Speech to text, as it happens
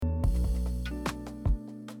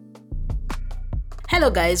Hello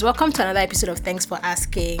guys, welcome to another episode of Thanks for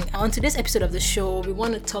Asking. On today's episode of the show, we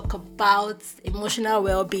want to talk about emotional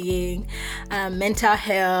well-being, mental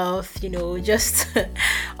health, just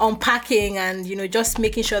unpacking and, just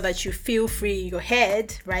making sure that you feel free in your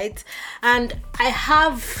head, right? And I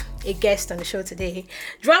have a guest on the show today.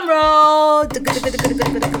 Drum roll!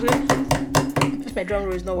 My drum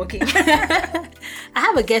roll is not working. I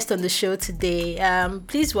have a guest on the show today.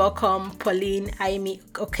 Please welcome Pauline Aimi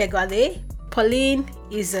Okegwade. Pauline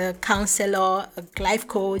is a counselor, a life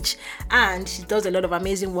coach, and she does a lot of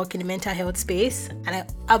amazing work in the mental health space. And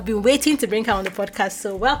I've been waiting to bring her on the podcast.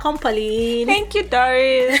 So welcome, Pauline. Thank you,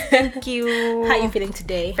 Doris. Thank you. How are you feeling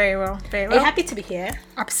today? Very well. Very well. Are you happy to be here?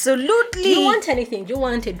 Absolutely. Do you want anything? Do you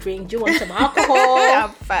want a drink? Do you want some alcohol? I'm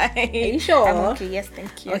fine. Are you sure? I'm okay. Yes,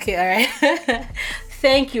 thank you. Okay, all right.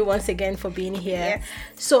 Thank you once again for being here. Yes.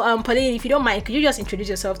 So, Pauline, if you don't mind, could you just introduce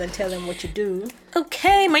yourself and tell them what you do?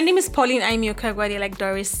 Okay, my name is Pauline Aimi Okegwade, like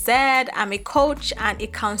Doris said. I'm a coach and a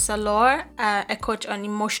counselor. I coach on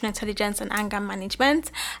emotional intelligence and anger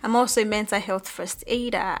management. I'm also a mental health first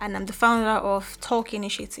aider, and I'm the founder of Talk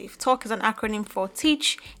Initiative. Talk is an acronym for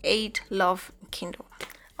Teach, Aid, Love, Kindle.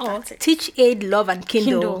 Oh, Teach, Aid, Love, and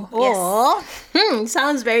Kindle. Oh, yes.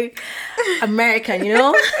 Sounds very American,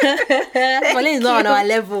 Pauline is not on our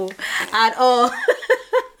level at all.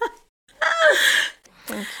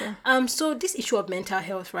 Thank you. So this issue of mental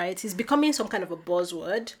health, right, is becoming some kind of a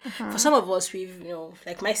buzzword. For some of us, we've,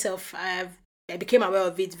 like myself, I became aware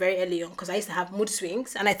of it very early on because I used to have mood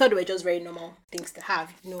swings, and I thought they were just very normal things to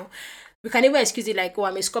have, We can even excuse it like,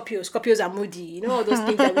 I'm a Scorpio. Scorpios are moody. All those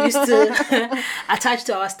things that we used to attach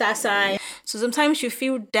to our star sign. So sometimes you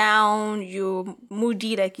feel down, you're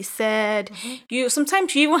moody, like you said.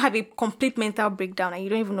 Sometimes you even have a complete mental breakdown and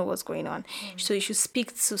you don't even know what's going on. So you should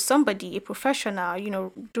speak to somebody, a professional,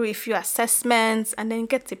 do a few assessments and then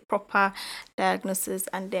get a proper diagnosis.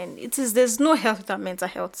 And then there's no health without mental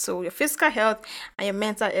health. So your physical health and your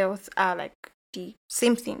mental health are like the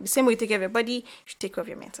same thing. The same way you take care of your body, you should take care of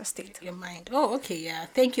your mental state. Your mind. Oh, okay, yeah.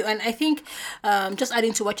 Thank you. And I think just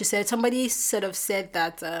adding to what you said, somebody sort of said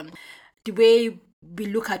that the way we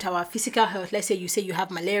look at our physical health, let's say you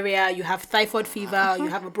have malaria, you have typhoid fever, you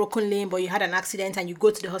have a broken limb, or you had an accident and you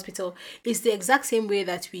go to the hospital, it's the exact same way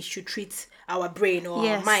that we should treat our brain or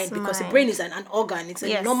our mind, because the brain is an organ. It's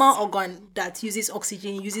a normal organ that uses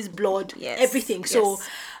oxygen, uses blood, everything. So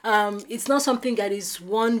it's not something that is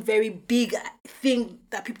one very big thing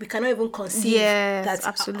that we cannot even conceive. Yes, that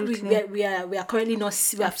absolutely. We are currently not,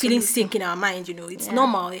 we are feeling sick in our mind, it's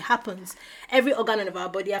normal, it happens. Every organ of our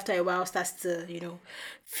body after a while starts to,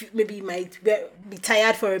 maybe might be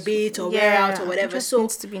tired for a bit or wear out or whatever. So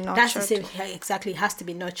needs to be nurtured. That's the same. Exactly, it has to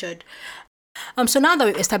be nurtured. So now that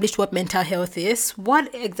we've established what mental health is,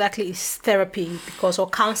 what exactly is therapy? Or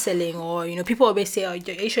counseling, or people always say, "Oh, are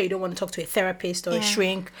you sure you don't want to talk to a therapist or a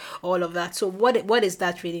shrink?" All of that. So what is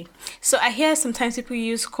that really? So I hear sometimes people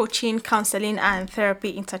use coaching, counseling, and therapy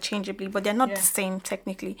interchangeably, but they're not the same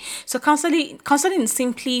technically. So counseling is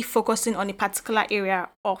simply focusing on a particular area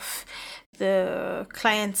of the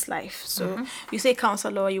client's life. So you say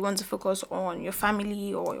counselor, you want to focus on your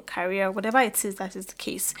family or your career, whatever it is, that is the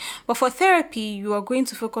case. But for therapy, you are going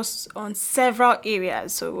to focus on several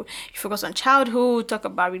areas. So you focus on childhood, talk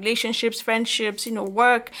about relationships, friendships,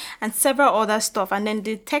 work, and several other stuff. And then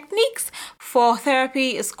the techniques for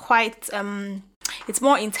therapy is quite it's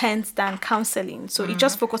more intense than counseling. So it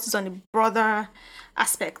just focuses on the broader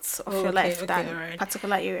aspects of your life than a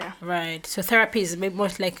particular area. Right. So therapy is maybe more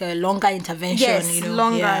like a longer intervention. Yes,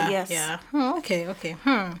 longer. Yes. Yeah. Okay.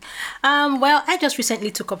 Well, I just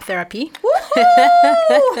recently took up therapy.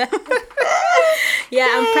 Yeah,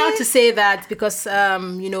 I'm proud to say that because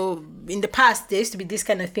in the past there used to be this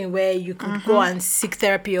kind of thing where you could go and seek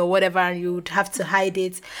therapy or whatever, and you'd have to hide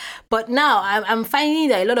it. But now I'm finding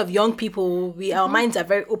that a lot of young people, our minds are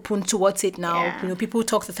very open towards it now. Yeah. People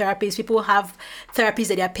talk to therapists. People have therapies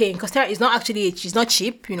that they are paying because therapy is not actually it's not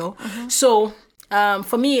cheap. So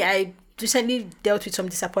for me, I recently dealt with some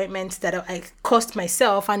disappointments that I caused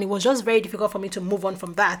myself, and it was just very difficult for me to move on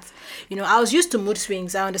from that. I was used to mood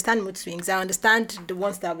swings. I understand mood swings. I understand the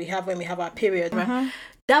ones that we have when we have our period, right?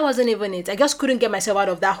 That wasn't even it. I just couldn't get myself out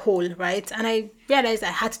of that hole, right? And I realized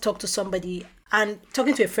I had to talk to somebody, and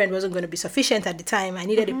talking to a friend wasn't going to be sufficient at the time. I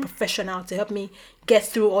needed a professional to help me get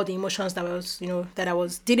through all the emotions that I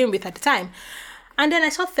was dealing with at the time. And then I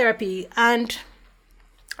sought therapy, and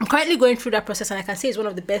I'm currently going through that process, and I can say it's one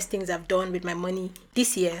of the best things I've done with my money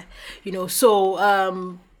this year. So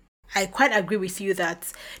I quite agree with you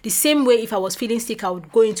that the same way if I was feeling sick, I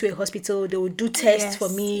would go into a hospital, they would do tests for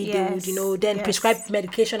me, they would, then prescribe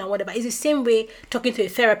medication and whatever. It's the same way talking to a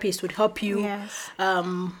therapist would help you.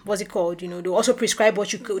 What's it called? They'll also prescribe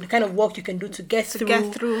what you could, the kind of work you can do to get through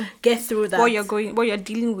that. What you're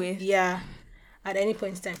dealing with. Yeah. At any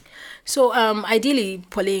point in time. So ideally,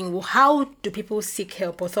 Pauline, how do people seek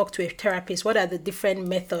help or talk to a therapist? What are the different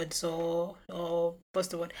methods or what's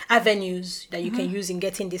the word, avenues that you can use in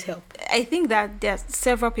getting this help? I think that there are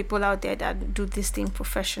several people out there that do this thing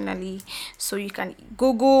professionally. So you can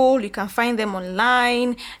Google, you can find them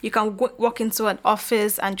online, you can walk into an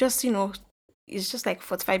office and just, it's just like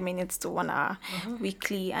 45 minutes to 1 hour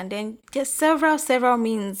weekly. And then there's several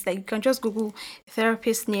means that you can just Google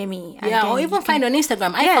therapist near me. And or even find on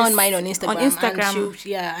Instagram. I found mine on Instagram.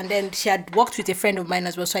 And then she had worked with a friend of mine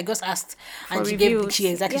as well. So I just asked and she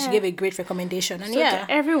gave a great recommendation. And so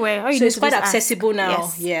everywhere. So it's quite accessible now.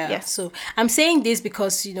 Yes. So I'm saying this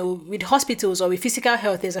because, with hospitals or with physical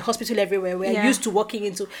health, there's a hospital everywhere we're used to walking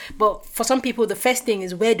into. But for some people, the first thing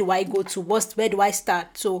is, where do I go to? Where do I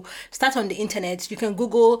start? So start on the internet. You can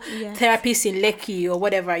Google therapists in Lekki or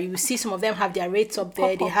whatever. You will see some of them have their rates up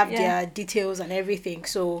there. They have their details and everything.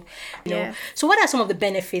 So, So what are some of the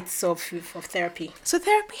benefits of therapy? So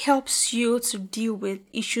therapy helps you to deal with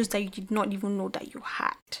issues that you did not even know that you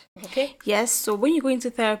had. Okay. Yes. So when you go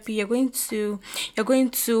into therapy, you're going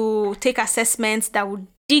to take assessments that will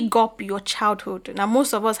dig up your childhood. Now,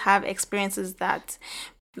 most of us have experiences that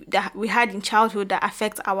we had in childhood that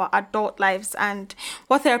affect our adult lives, and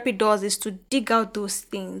what therapy does is to dig out those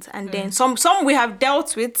things, and then some we have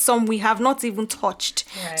dealt with, some we have not even touched.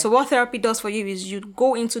 So what therapy does for you is you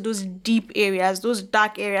go into those deep areas, those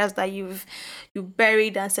dark areas that you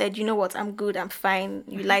buried and said, you know what, I'm good, I'm fine.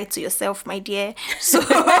 You lied to yourself, my dear. So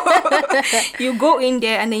you go in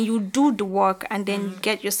there and then you do the work, and then you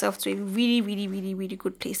get yourself to a really, really, really, really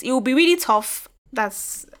good place. It will be really tough.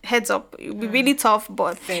 That's heads up. It will be really tough,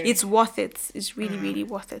 but it's worth it. It's really, really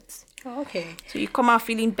worth it. Okay. So you come out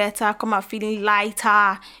feeling better, come out feeling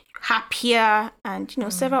lighter, happier, and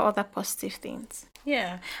several other positive things.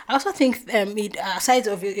 Yeah, I also think aside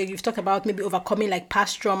of you've talked about maybe overcoming like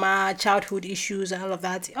past trauma, childhood issues, and all of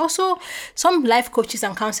that. Also, some life coaches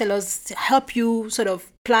and counselors help you sort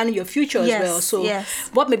of plan your future as well. So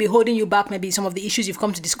what may be holding you back, maybe some of the issues you've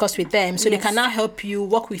come to discuss with them. So they can now help you,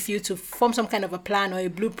 work with you to form some kind of a plan or a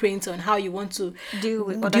blueprint on how you want to deal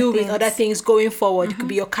with other things going forward. It could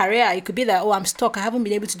be your career. It could be that, I'm stuck. I haven't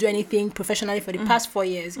been able to do anything professionally for the past 4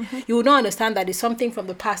 years. You will not understand that it's something from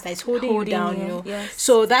the past that is holding you down,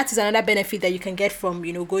 So that is another benefit that you can get from,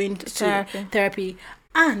 going to therapy.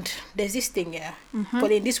 And there's this thing here,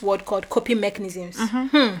 but in this word called coping mechanisms.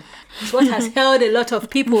 It's what has held a lot of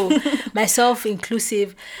people, myself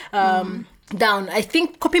inclusive, down. I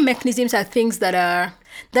think coping mechanisms are things that are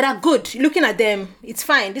good. Looking at them, it's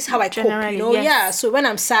fine. This is how I cope, Yeah, so when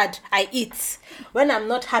I'm sad, I eat. When I'm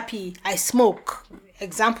not happy, I smoke.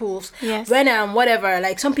 Examples. When I'm whatever,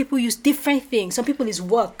 like some people use different things. Some people is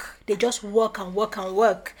work. They just work and work and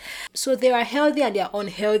work. So there are healthy and there are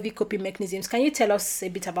unhealthy coping mechanisms. Can you tell us a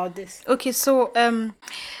bit about this? Okay, so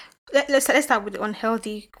let's start with the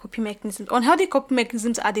unhealthy coping mechanisms. Unhealthy coping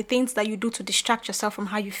mechanisms are the things that you do to distract yourself from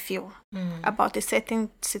how you feel about a certain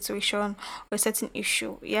situation or a certain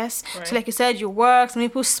issue. Yes. Right. So like you said, you work. Some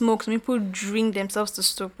people smoke. Some people drink themselves to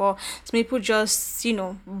stupor. Some people just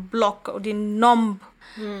block or they numb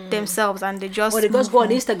themselves, and they just they just go on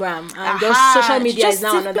Instagram and just social media is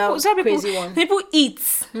now another crazy one. People eat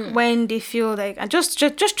when they feel like, and just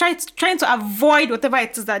trying to avoid whatever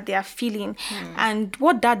it is that they are feeling. And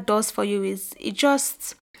what that does for you is it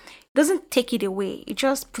doesn't take it away. It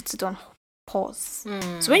just puts it on pause.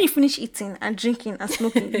 So when you finish eating and drinking and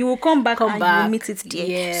smoking, you will come back and you will meet it there.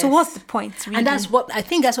 Yes. So what's the point? Really? And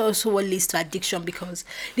that's also what leads to addiction, because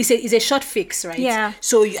this is a short fix, right? Yeah.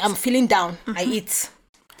 So I'm feeling down. I eat.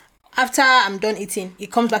 After I'm done eating, it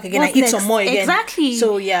comes back again. I eat some more again. Exactly.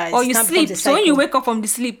 So or you sleep. So when you wake up from the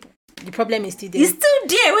sleep, the problem is still there. It's still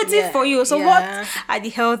there waiting for you. So what are the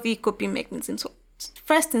healthy coping mechanisms? So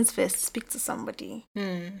first things first, speak to somebody.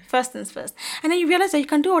 First things first. And then you realize that you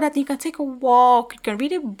can do all that. You can take a walk, you can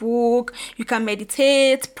read a book, you can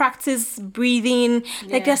meditate, practice breathing.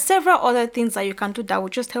 Like there are several other things that you can do that will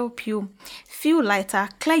just help you feel lighter,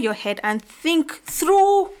 clear your head, and think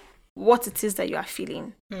through what it is that you are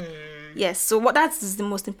feeling. Yes, so that is the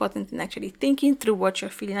most important thing, actually, thinking through what you're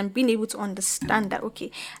feeling and being able to understand that, okay,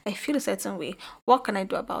 I feel a certain way, what can I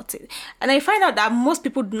do about it? And I find out that most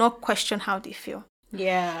people do not question how they feel.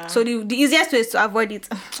 Yeah. So the easiest way is to avoid it.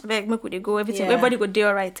 Like, make we go, everything, Yeah. everybody go there,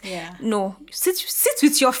 all right. Yeah. No, sit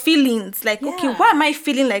with your feelings. Like, okay, Yeah. why am I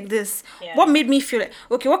feeling like this? Yeah. What made me feel like,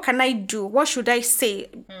 okay, what can I do? What should I say?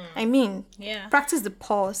 I mean, Yeah. practice the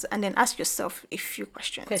pause and then ask yourself a few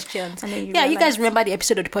questions. Questions. And then You realize- guys remember the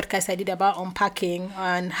episode of the podcast I did about unpacking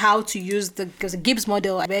and how to use the Gibbs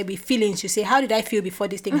model, where we feelings. You say, how did I feel before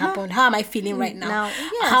this thing happened? How am I feeling right now?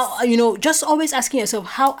 Yes. How, just always asking yourself,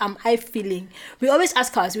 how am I feeling? We always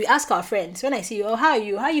ask our friends. When I see you, oh, how are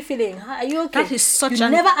you? How are you feeling? Are you okay? That is such you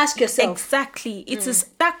never ask yourself. Exactly. It is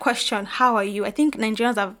that question, how are you? I think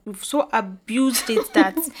Nigerians have so abused it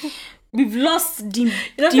that we've lost the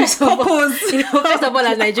First of all, purpose. first of all,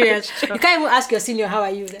 as Nigerians, you can't even ask your senior, how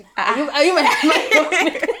are you? Like, are you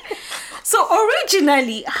my So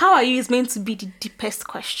originally, how are you is meant to be the deepest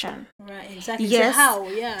question. Right, exactly. Yes. So how?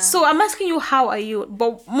 Yeah. So I'm asking you, how are you?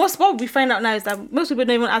 But what we find out now is that most people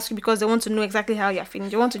don't even ask you because they want to know exactly how you're feeling.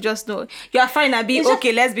 They want to just know you're fine. I'll be It's just-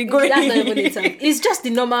 okay. Let's be going. That's not even it. It's just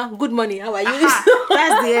the normal good morning. How are you?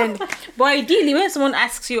 That's the end. But ideally, when someone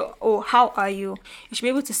asks you, oh, how are you? You should be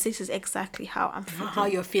able to say this is exactly how I'm feeling. How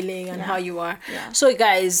you're feeling and how you are. Yeah. So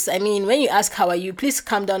guys, I mean, when you ask how are you, please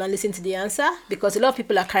calm down and listen to the answer, because a lot of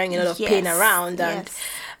people are carrying a lot of pain Yes. around. And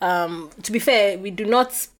to be fair, we do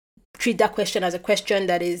not treat that question as a question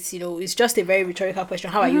that is, it's just a very rhetorical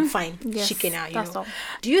question. How are you? Fine. Yes, Chicken out, that's all.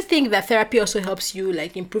 Do you think that therapy also helps you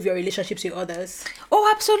like improve your relationships with others?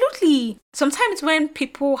 Oh, absolutely. Sometimes when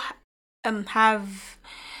people have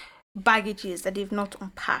baggages that they've not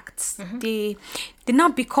unpacked, they now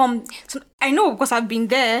become, so I know because I've been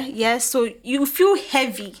there, yes, so you feel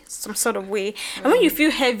heavy some sort of way. And when you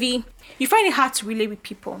feel heavy, you find it hard to relate with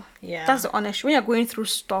people. Yeah. That's the honest. When you're going through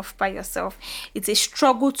stuff by yourself, it's a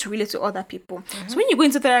struggle to relate to other people. So when you go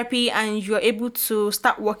into therapy and you're able to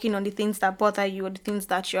start working on the things that bother you or the things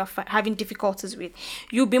that you're having difficulties with,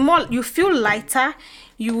 you feel lighter,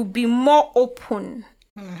 you will be more open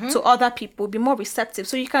to other people, be more receptive,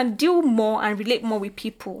 so you can deal more and relate more with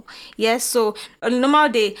people. Yes, so on a normal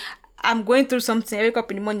day, I'm going through something. I wake up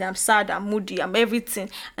in the morning, I'm sad, I'm moody, I'm everything.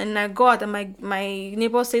 And I go out and my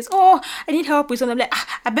neighbor says, oh, I need help with something. I'm like,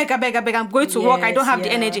 I beg, I'm going to work. I don't have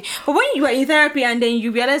the energy. But when you are in therapy and then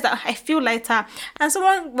you realize that I feel lighter, and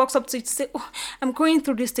someone walks up to you to say, oh, I'm going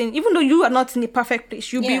through this thing, even though you are not in a perfect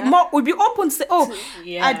place, you'll be open to say, oh,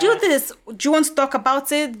 I do this. Do you want to talk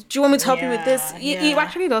about it? Do you want me to help you with this? It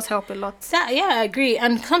actually does help a lot. I agree.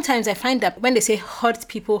 And sometimes I find that when they say hurt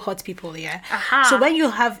people, yeah. So when you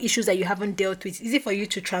have issues that you haven't dealt with, it's easy for you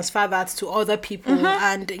to transfer that to other people.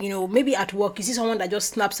 And maybe at work you see someone that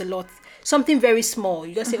just snaps a lot, something very small,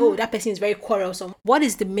 you just say, oh, that person is very quarrelsome. What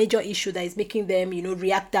is the major issue that is making them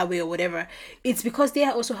react that way or whatever? It's because they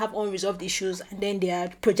also have unresolved issues, and then they are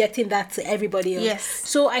projecting that to everybody else. Yes.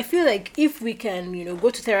 So I feel like if we can go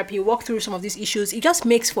to therapy, walk through some of these issues, it just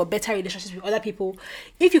makes for better relationships with other people.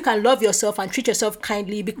 If you can love yourself and treat yourself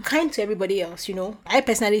kindly, be kind to everybody else. I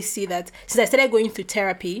personally see that since I started going through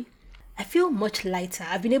therapy, I feel much lighter.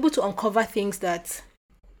 I've been able to uncover things that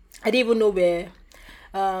I didn't even know were,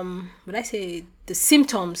 when I say the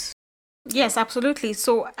symptoms. Yes, absolutely.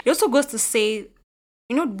 So it also goes to say,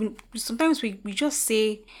 sometimes we just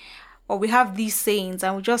say, or we have these sayings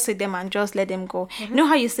and we just say them and just let them go. You know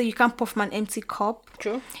how you say you can't pour from an empty cup?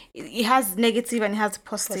 True. It has negative and it has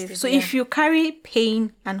positive. So if you carry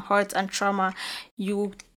pain and hurt and trauma,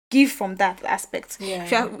 you give from that aspect.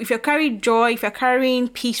 Yeah. If you're carrying joy, if you're carrying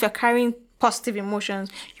peace, if you're carrying positive emotions,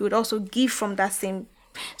 you would also give from that same.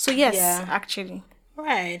 So yes, actually.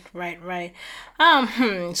 Right.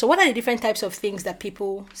 So what are the different types of things that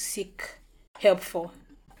people seek help for?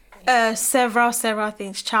 Several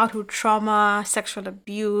things: childhood trauma, sexual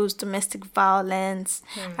abuse, domestic violence,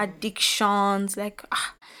 addictions, like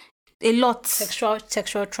a lot.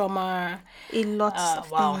 Sexual trauma. A lot of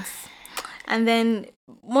things. And then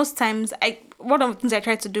most times, one of the things I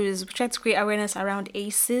try to do is try to create awareness around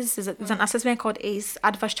ACEs. There's an assessment called ACE,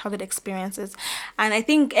 Adverse Childhood Experiences. And I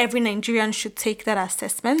think every Nigerian should take that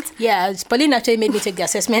assessment. Yeah, Pauline actually made me take the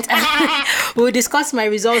assessment. We'll discuss my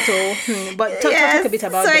result. But talk a bit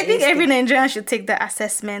about so the I think ACE every thing. Nigerian should take the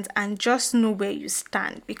assessment and just know where you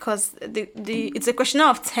stand, because it's a questionnaire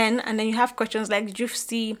of 10, and then you have questions like, did you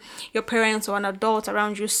see your parents or an adult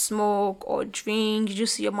around you smoke or drink? Did you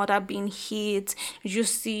see your mother being hit? Did you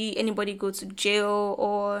see anybody go to jail?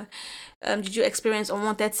 Or did you experience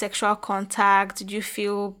unwanted sexual contact? Did you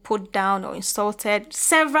feel put down or insulted?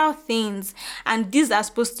 Several things. And these are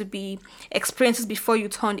supposed to be experiences before you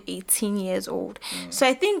turned 18 years old. So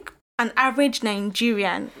I think an average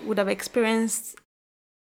Nigerian would have experienced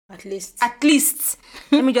At least.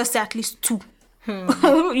 let me just say at least 2.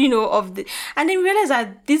 of the, and then we realize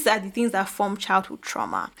that these are the things that form childhood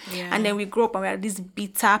trauma. And then we grow up and we are these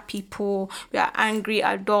bitter people, we are angry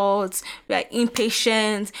adults, we are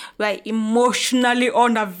impatient, we are emotionally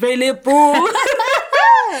unavailable.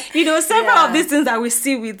 Several of these things that we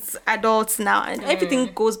see with adults now, and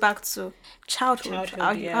everything goes back to childhood,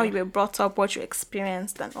 how you were brought up, what you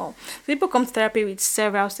experienced, and all. So people come to therapy with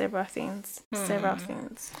several things.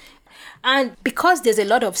 And because there's a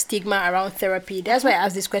lot of stigma around therapy, that's why I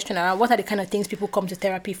asked this question around what are the kind of things people come to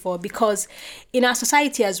therapy for. Because in our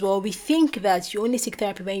society as well, we think that you only seek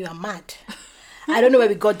therapy when you are mad. I don't know where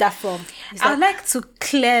we got that from. I'd like to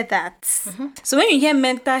clear that. So when you hear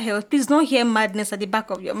mental health, please don't hear madness at the back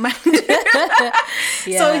of your mind. So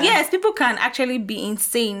yes, people can actually be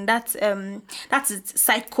insane. That's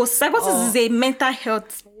psychosis. Psychosis is a mental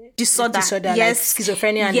health disorder. Yes, like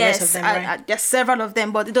schizophrenia and the rest of them, right? There's several of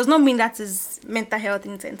them, but it does not mean that is mental health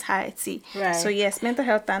in its entirety. Right. So yes, mental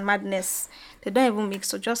health and madness, they don't even mix,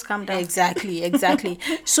 so just calm down. Exactly.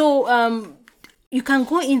 So you can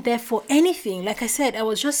go in there for anything. Like I said, I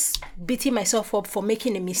was just beating myself up for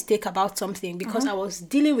making a mistake about something because I was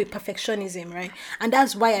dealing with perfectionism, right? And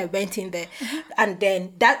that's why I went in there. And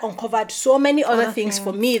then that uncovered so many other things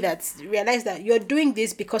for me that realized that you're doing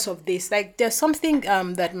this because of this. Like there's something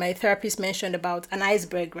that my therapist mentioned about an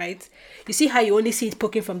iceberg, right? You see how you only see it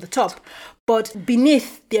poking from the top, but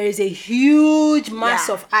beneath there is a huge mass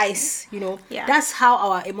of ice. That's how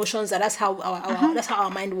our emotions are. That's how our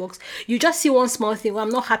mind works. You just see one small thing. Well, I'm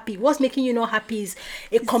not happy. What's making you not happy is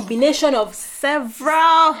a combination of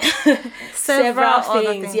several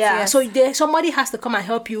things. Yes. So somebody has to come and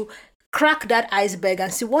help you crack that iceberg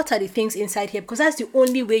and see what are the things inside here, because that's the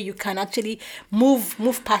only way you can actually move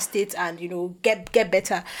past it and get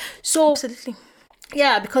better. So absolutely.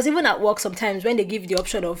 Yeah, because even at work sometimes when they give you the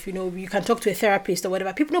option of, you can talk to a therapist or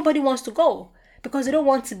whatever, nobody wants to go because they don't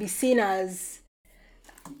want to be seen as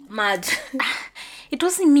mad. It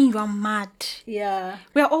doesn't mean you are mad. Yeah.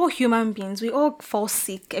 We are all human beings. We all fall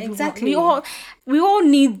sick. Exactly. We all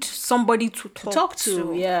need somebody to talk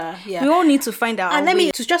to. Yeah. We all need to find out. And let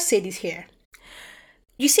me just say this here.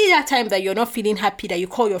 You see that time that you're not feeling happy, that you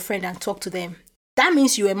call your friend and talk to them. That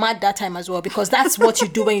means you were mad that time as well, because that's what you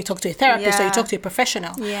do when you talk to a therapist or you talk to a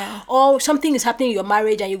professional. Yeah. Or something is happening in your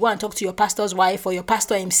marriage and you go and talk to your pastor's wife or your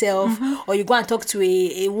pastor himself, or you go and talk to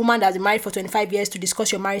a woman that's been married for 25 years to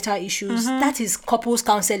discuss your marital issues. That is couples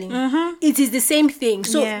counseling. It is the same thing.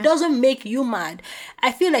 So it doesn't make you mad.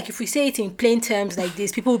 I feel like if we say it in plain terms like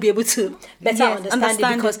this, people will be able to better understand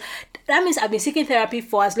it, because that means I've been seeking therapy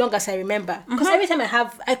for as long as I remember. Because every time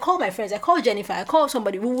I call my friends, I call Jennifer, I call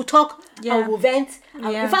somebody, we will talk and we'll vent.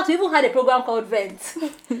 In fact, we even had a program called Vent.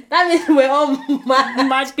 That means we're all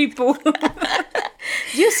mad people.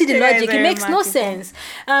 Do you see the logic? It makes no sense.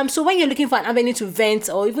 So when you're looking for an avenue to vent,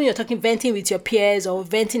 or even you're venting with your peers, or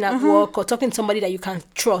venting at work, or talking to somebody that you can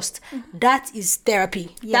trust, that is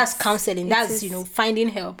therapy. Yes. That's counseling. That's finding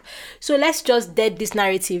help. So let's just dead this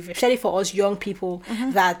narrative, especially for us young people,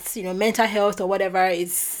 that mental health or whatever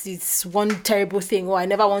it's one terrible thing, or I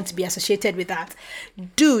never want to be associated with that.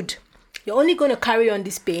 Dude, you're only going to carry on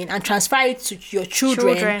this pain and transfer it to your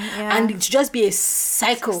children and it just be a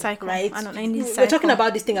cycle. Right? We're talking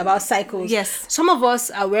about this thing about cycles. Yes. Some of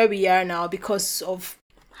us are where we are now because of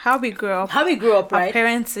how we grew up. Right? Our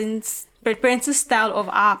parenting style of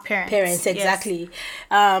our parents. Exactly.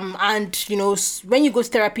 Yes. And when you go to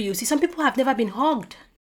therapy, you see some people have never been hugged.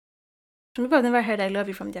 Some people have never heard I love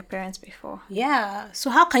you from their parents before. Yeah.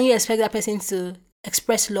 So how can you expect that person to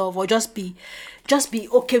express love, or just be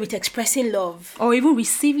okay with expressing love, or even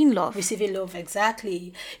receiving love?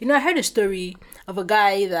 Exactly. I heard a story of a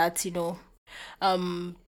guy that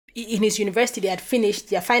in his university they had finished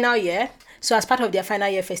their final year. So as part of their final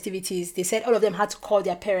year festivities, they said all of them had to call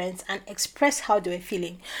their parents and express how they were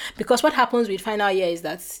feeling. Because what happens with final year is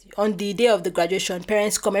that on the day of the graduation,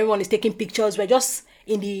 parents come, everyone is taking pictures. We're just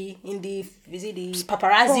in the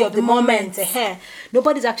paparazzi of the moment.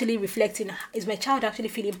 Nobody's actually reflecting, is my child actually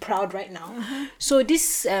feeling proud right now? So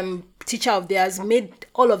this teacher of theirs made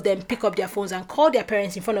all of them pick up their phones and call their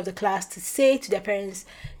parents in front of the class to say to their parents,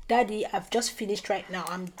 Daddy, I've just finished right now.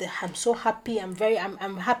 I'm so happy.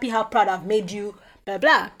 I'm happy how proud I've made you. Blah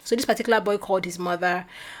blah. So this particular boy called his mother,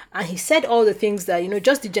 and he said all the things that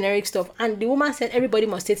just the generic stuff. And the woman said everybody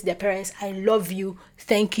must say to their parents, "I love you.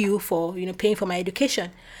 Thank you for paying for my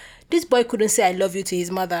education." This boy couldn't say "I love you" to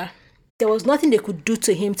his mother. there was nothing they could do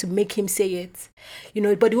to him to make him say it,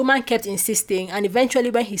 but the woman kept insisting. And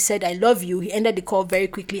eventually when he said, I love you, he ended the call very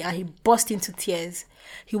quickly and he burst into tears.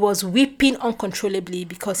 He was weeping uncontrollably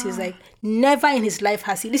because he's like, never in his life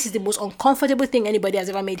has he, this is the most uncomfortable thing anybody has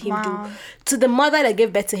ever made him do. To the mother that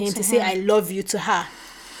gave birth to him, to say, I love you to her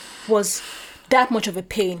was that much of a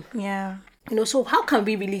pain. Yeah. So how can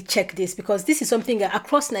we really check this? Because this is something that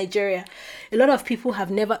across Nigeria, a lot of people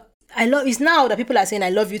have never... It's now that people are saying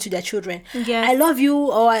I love you to their children. Yes. I love you,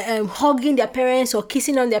 or hugging their parents or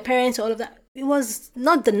kissing on their parents, all of that. It was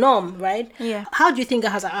not the norm, right? Yeah. How do you think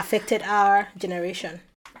it has affected our generation?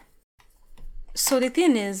 So the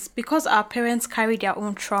thing is, because our parents carry their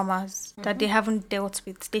own traumas that they haven't dealt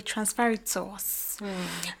with, they transfer it to us.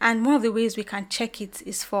 And one of the ways we can check it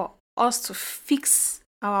is for us to fix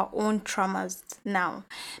our own traumas now,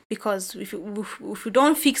 because if we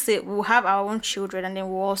don't fix it, we'll have our own children and then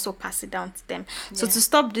we'll also pass it down to them. So to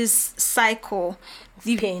stop this cycle,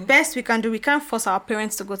 the pain. best we can do, we can't force our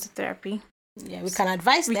parents to go to therapy. Yeah, we can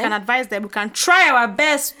advise them. We can advise them. We can try our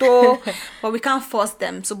best, though, but we can't force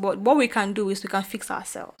them. So, but what we can do is we can fix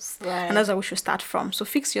ourselves, right. And that's where we should start from. So,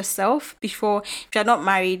 fix yourself before. If you're not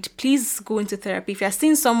married, please go into therapy. If you're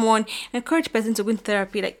seeing someone, encourage person to go into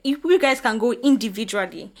therapy. Like, if you guys can go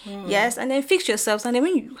individually, yes, and then fix yourselves. And then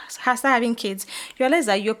when you start having kids, you realize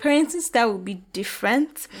that your parenting style will be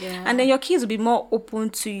different, and then your kids will be more open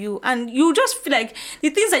to you, and you just feel like the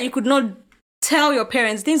things that you could not tell your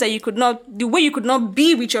parents, things that you could not, the way you could not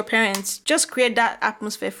be with your parents, just create that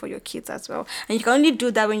atmosphere for your kids as well. And you can only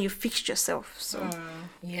do that when you fix yourself. So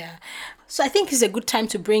yeah. So I think it's a good time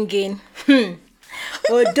to bring in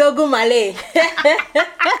Odogu Male.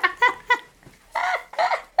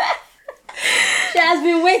 She has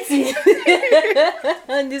been waiting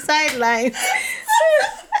on the sidelines.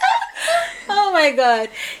 Oh my God.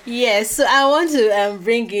 Yes, so I want to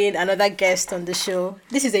bring in another guest on the show.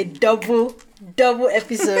 This is a double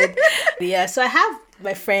episode. Yeah, so I have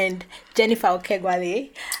my friend Jennifer Okegwale.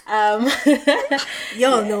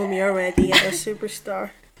 Y'all know me already. I'm a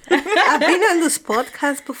superstar. I've been on this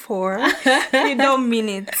podcast before. You don't mean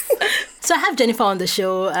it. So I have Jennifer on the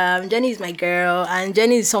show. Jenny is my girl, and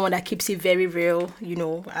Jenny is someone that keeps it very real,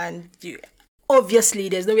 and obviously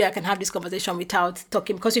there's no way I can have this conversation without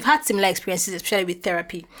talking, because we've had similar experiences, especially with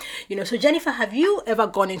therapy. So Jennifer, have you ever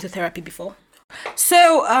gone into therapy before?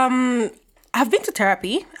 So, I've been to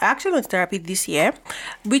therapy. I actually went to therapy this year,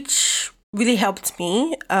 which really helped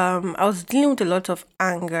me. I was dealing with a lot of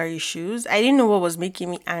anger issues. I didn't know what was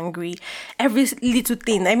making me angry. Every little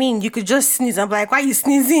thing. I mean, you could just sneeze. I'm like, why are you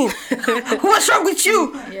sneezing? What's wrong with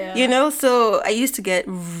you? Yeah. So I used to get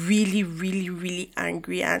really, really, really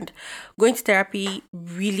angry. And going to therapy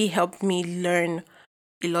really helped me learn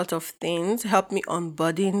a lot of things, helped me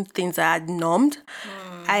unburden things I had numbed.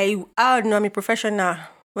 I'm a professional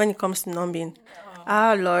when it comes to numbing.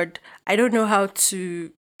 Lord, I don't know how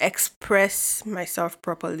to express myself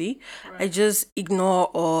properly. I just ignore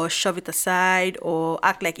or shove it aside or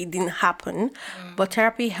act like it didn't happen. But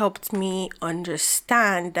therapy helped me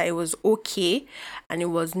understand that it was okay and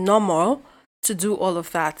it was normal to do all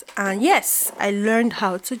of that. And yes, I learned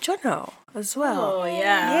how to journal as well. Oh,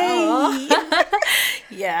 yeah. Yay.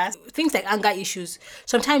 Yeah. Things like anger issues.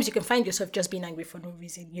 Sometimes you can find yourself just being angry for no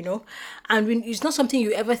reason, And when it's not something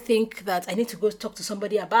you ever think that I need to go talk to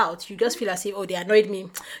somebody about. You just feel as if, they annoyed me.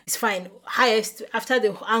 It's fine. Highest, after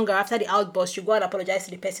the anger, after the outburst, you go and apologize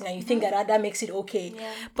to the person and you think that makes it okay.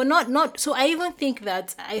 Yeah. But not. So I even think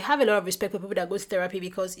that I have a lot of respect for people that go to therapy,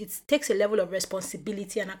 because it takes a level of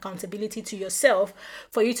responsibility and accountability to yourself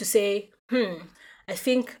for you to say, I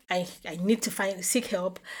think I need to seek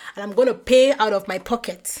help, and I'm going to pay out of my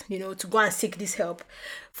pocket, to go and seek this help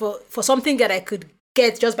for something that I could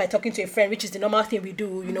get just by talking to a friend, which is the normal thing we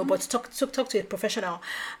do, but talk to a professional.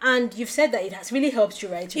 And you've said that it has really helped you,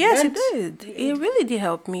 right? Yes, it did. It really did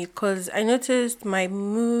help me, because I noticed my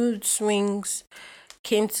mood swings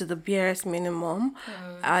came to the barest minimum.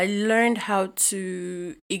 I learned how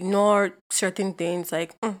to ignore certain things,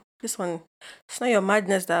 like this one, it's not your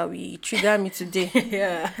madness that will trigger me today.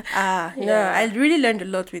 No, I really learned a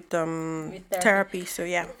lot with therapy. So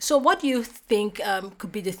yeah. So what do you think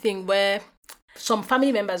could be the thing where some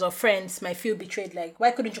family members or friends might feel betrayed? Like,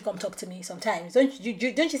 why couldn't you come talk to me sometimes? Don't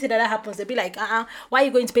you say that happens? They'll be like, why are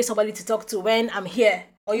you going to pay somebody to talk to when I'm here?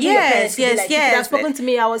 Or even your parents will be like, you could have spoken to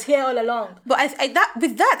me, I was here all along. But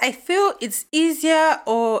I feel it's easier,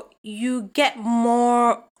 or you get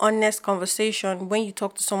more honest conversation when you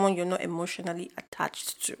talk to someone you're not emotionally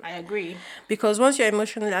attached to. I agree. Because once you're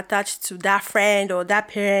emotionally attached to that friend or that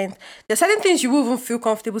parent, there's certain things you won't even feel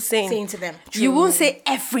comfortable saying To them. You won't say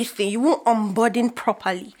everything. You won't unburden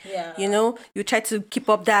properly. Yeah. You know, you try to keep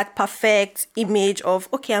up that perfect image of,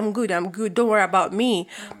 okay, I'm good. Don't worry about me.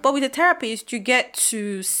 But with a therapist, you get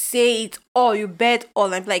to say it all. You bet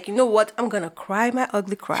all. I'm like, you know what? I'm going to cry my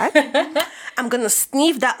ugly cry. I'm going to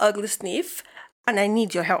sniff that ugly sniff. And I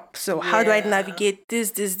need your help. So how do I navigate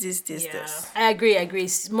this? I agree.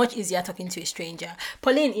 It's much easier talking to a stranger.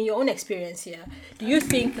 Pauline, in your own experience here, do you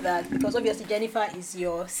think that, because obviously Jennifer is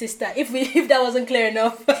your sister, if that wasn't clear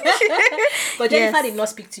enough, but Jennifer did not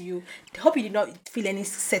speak to you, I hope you did not feel any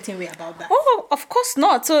certain way about that. Oh, of course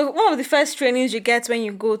not. So one of the first trainings you get when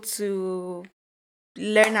you go to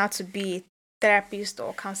learn how to be a therapist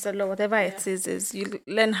or counselor, whatever it is you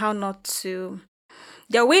learn how not to.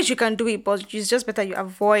 There are ways you can do it, but it's just better you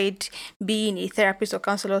avoid being a therapist or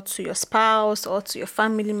counselor to your spouse or to your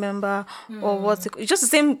family member or what's it. It's just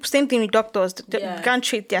the same thing with doctors. You can't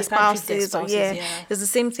treat their spouses. It's the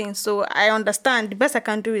same thing. So I understand. The best I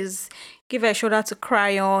can do is give her a shoulder to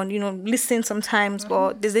cry on, listen sometimes,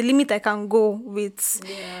 but there's a limit I can go with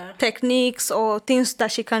techniques or things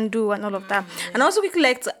that she can do and all of that. And I also quickly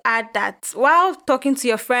like to add that while talking to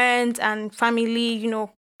your friends and family,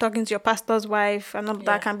 talking to your pastor's wife and all of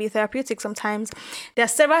that can be therapeutic sometimes. There are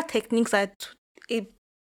several techniques that a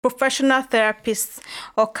professional therapist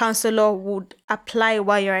or counselor would apply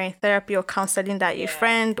while you're in therapy or counseling that a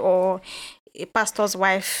friend or a pastor's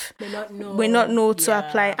wife may not know to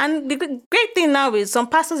apply. And the great thing now is some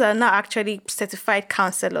pastors are now actually certified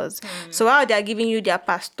counselors. So while they're giving you their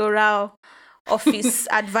pastoral office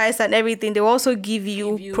advice and everything, they will also give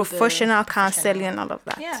you professional counseling and all of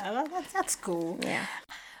that. Yeah, that's cool. Yeah.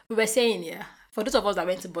 We were saying, for those of us that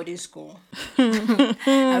went to boarding school,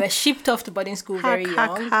 I was shipped off to boarding school very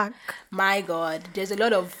young. My God, there's a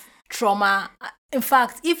lot of trauma. In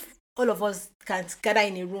fact, if all of us can gather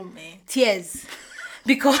in a room, tears,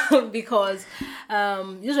 because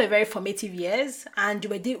these were very formative years, and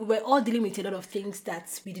we were all dealing with a lot of things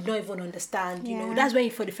that we did not even understand. That's when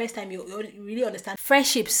for the first time you really understand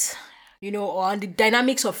friendships, or the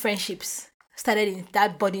dynamics of friendships started in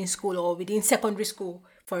that boarding school or within secondary school,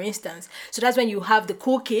 for instance. So that's when you have the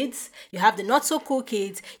cool kids, you have the not so cool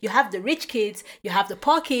kids, you have the rich kids, you have the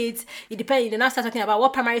poor kids. It depends. You now start talking about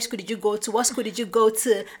what primary school did you go to, what school did you go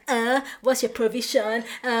to, what's your provision,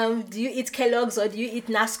 do you eat Kellogg's or do you eat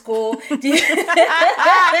Nasco?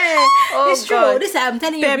 It's true. God. This I'm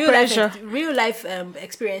telling you, real life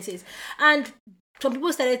experiences. And some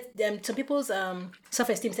people's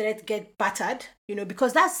self-esteem started to get battered,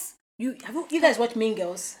 because that's. You guys watch Mean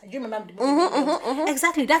Girls? Do you remember the movie Mean Girls?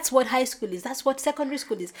 Exactly. That's what high school is. That's what secondary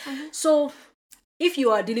school is. So if you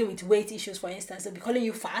are dealing with weight issues, for instance, they'll be calling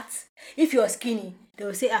you fat. If you are skinny, they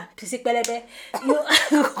will say,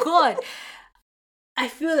 God. I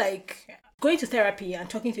feel like going to therapy and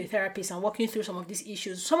talking to a therapist and walking through some of these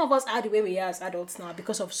issues, some of us are the way we are as adults now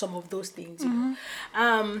because of some of those things.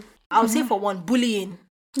 I would say for one, bullying.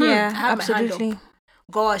 Yeah, absolutely.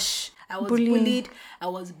 Gosh, I was bullied. I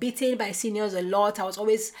was beaten by seniors a lot. I was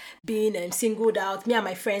always being singled out. Me and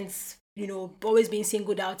my friends, always being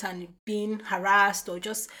singled out and being harassed or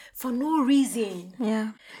just for no reason.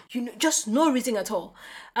 Yeah. Just no reason at all.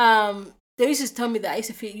 They used to tell me that I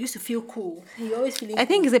used to feel cool. You always feeling I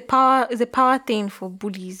think it's a power thing for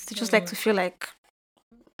bullies. They just like to feel like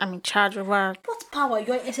I'm in charge of what. What power?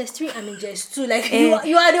 You're in SS3, I'm in JS2. Like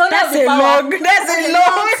you are the owner of the power. That's a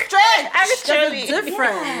long stretch. Actually,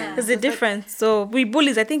 different. Yeah. There's a difference. So with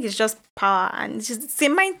bullies, I think it's just power, and it's just the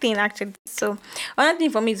same mind thing actually. So another thing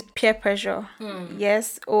for me is peer pressure.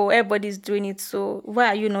 Yes, everybody's doing it. So why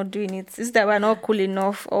are you not doing it? Is that we're not cool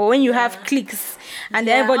enough? Or when you have cliques and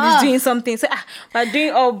everybody's doing something, so we're doing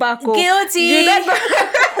all back. Guilty.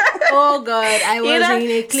 Oh God, I was in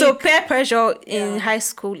a clique. So peer pressure in high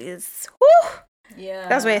school is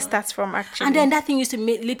that's where it starts from actually. And then that thing used to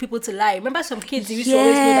lead people to lie. Remember some kids used to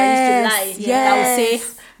always know that used to lie. That would say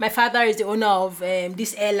my father is the owner of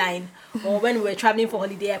this airline. Or when we were traveling for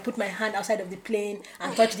holiday, I put my hand outside of the plane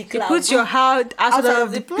and touch the clouds. Put your hand outside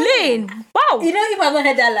of the plane. Wow. If I've not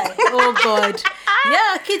heard that lie. Oh God.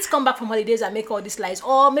 Yeah, kids come back from holidays and make all these lies.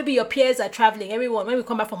 Or maybe your peers are traveling. Everyone, when we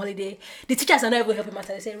come back from holiday, the teachers are not even helping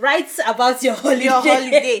matter. They say, write about your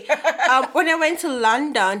holiday. When I went to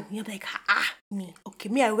London, you're like, me. Okay,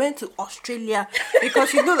 me, I went to Australia.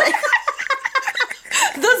 Because like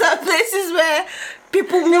those are places where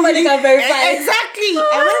people nobody can verify. Exactly.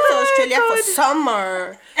 I went to Australia for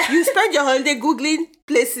summer. You spend your holiday Googling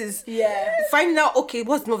places. Yeah. Finding out, okay,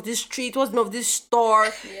 what's the name of this street, what's the name of this store,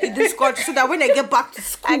 in this country, so that when I get back to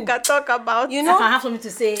school, I can talk about, you I know, can have something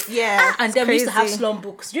to say. Yeah, And then we used to have crazy. slum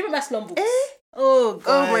books. Do you remember slum books? Oh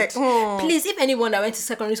God! my- Please, if anyone that went to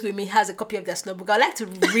secondary school with me has a copy of their slum book, I'd like to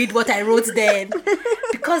read what I wrote then,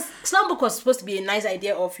 because slum book was supposed to be a nice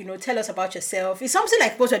idea of, you know, tell us about yourself. It's something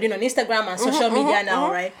like what we're doing on Instagram and social media now,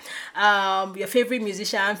 right? Your favorite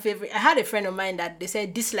musician, I had a friend of mine that they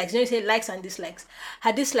said dislikes. You know, you say likes and dislikes.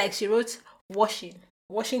 Her dislikes, she wrote washing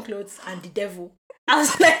clothes, and the devil. I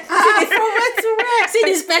was like, from where to where? see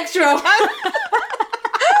the spectrum.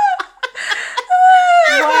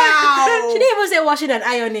 Wow. She didn't even say washing and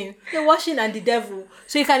ironing. The washing and the devil.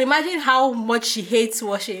 So you can imagine how much she hates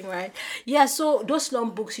washing, right? Yeah, so those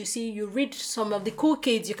slum books, you see, you read some of the cool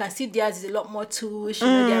kids, you can see theirs is a lot more tush. You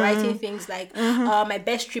know, they're writing things like, my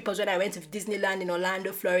best trip was when I went to Disneyland in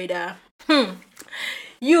Orlando, Florida.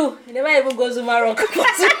 You never even go to Morocco.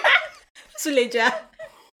 Suleja.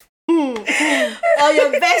 Or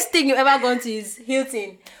your best thing you ever gone to is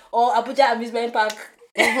Hilton or Abuja Amusement Park.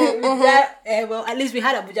 Well, at least we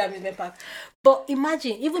had Abuja Amusement Park. But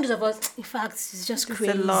imagine, even those of us, in fact, it's just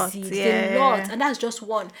crazy. a lot, It's yeah. a lot. And that's just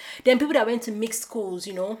one. Then people that went to mixed schools,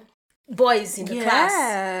 you know, boys in the class.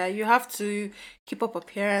 Yeah, you have to keep up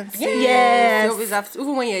appearances. Yes. You always have to,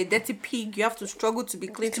 even when you're a dirty pig, you have to struggle to be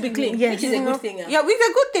clean. To be clean, Yes. which is a good thing. Yeah, it's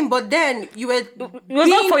a good thing, but then you were it was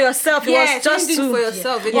not for yourself, it was just doing it for to,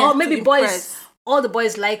 yourself. It Or was maybe to boys, impress. all the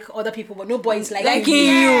boys like other people, but no boys like Liking you.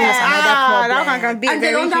 you. That's another problem. that one can be And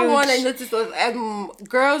then very another huge. one I noticed was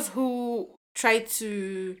girls who try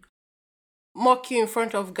to mock you in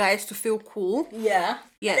front of guys to feel cool. Yeah.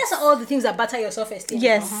 Yes. And that's all the things that batter your self-esteem.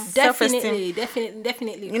 Yes, Definitely.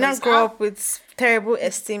 Definitely. You not 'cause grow up with terrible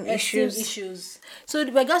esteem esteem issues. issues. So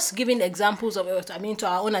we're just giving examples of it. I mean, to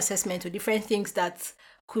our own assessment, to different things that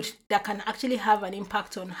can actually have an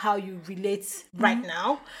impact on how you relate right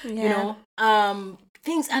now. You Yeah. know,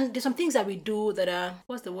 things, and there's some things that we do that are,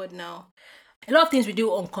 what's the word now? A lot of things we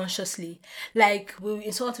do unconsciously. Like we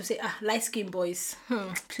insult to say, light skinned boys.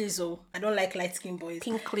 Please, I don't like light skinned boys.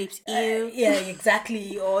 Pink clips, ew. Yeah,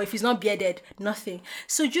 exactly. Or if he's not bearded, nothing.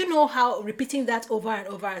 So do you know how repeating that over and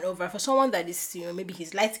over and over for someone that is, you know, maybe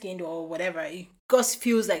he's light skinned or whatever, it just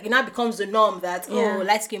feels like it now becomes the norm that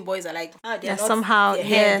light skinned boys are like they're not, somehow, they're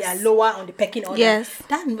yes. lower on the pecking order. Yes.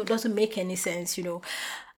 That doesn't make any sense, you know.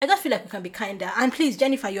 I just feel like we can be kinder. And please,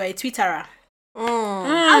 Jennifer, you are a Twitterer.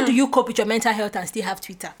 How do you cope with your mental health and still have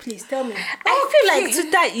Twitter? Please tell me. I feel like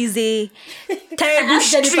Twitter is a terrible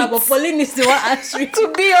Ask Jennifer, street. but Pauline is the one answering.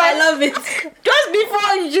 To be I honest, love it. just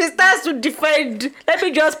before she starts to defend, let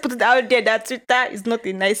me just put it out there that Twitter is not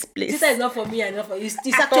a nice place. Twitter is not for me and not for you. It's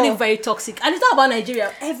actually all. very toxic. And it's not about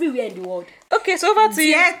Nigeria. Everywhere in the world. Okay, so over to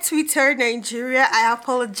you. Dear Twitter Nigeria, I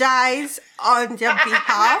apologize on their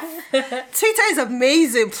behalf. Twitter is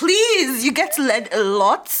amazing. Please, you get to learn a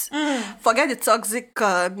lot. Forget the toxic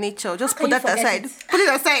nature. Just put can you that forget aside. it? Put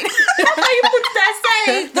it aside. You put that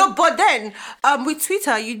aside. No, but then with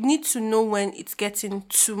Twitter, you need to know when it's getting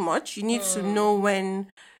too much. You need to know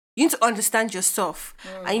when. You need to understand yourself,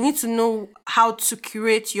 and you need to know how to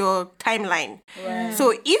curate your timeline.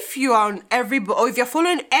 So if you are on everybody, or if you're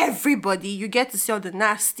following everybody, you get to see all the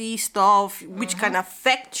nasty stuff, which can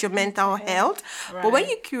affect your mental health. But when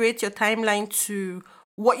you curate your timeline to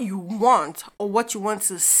what you want or what you want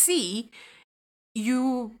to see,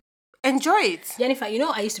 you enjoy it. Jennifer, you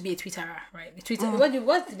know I used to be a Twitterer, right? The Twitter.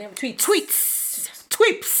 What's the name? Tweets.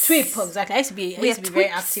 Tweep, exactly. I used to be very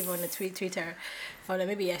tweets. active on the Twitter.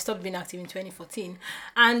 Maybe I stopped being active in 2014.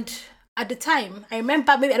 And at the time, I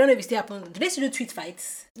remember, maybe I don't know if it still happens. Do they still do tweet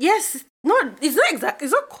fights? Yes,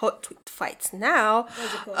 it's not called tweet fights now.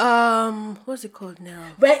 What's it called? What's it called now?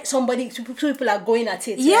 Where two people are going at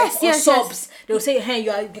it. Yes, right? Or yes, subs. They'll say, hey,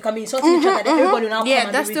 you can be insulting each other. Then everybody will now come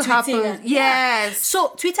and that be still retweeting. happens. And, Yes.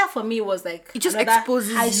 So Twitter for me was like It just another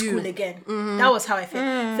exposes high you. school again. That was how I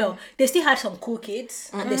felt. They still had some cool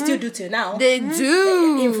kids, and they still do till now. They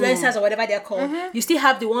do. Influencers or whatever they're called. You still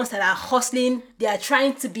have the ones that are hustling. They are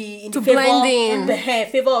trying to be in To favor, blend in.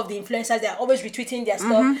 favor of the influencers. They are always retweeting their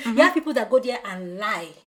stuff. You have people that go there and lie.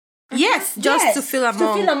 Yes, just Yes, to feel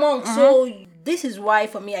among. So this is why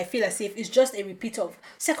for me I feel as if it's just a repeat of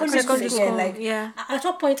secondary school Secondary again. school, Like yeah. at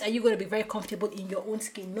what point are you going to be very comfortable in your own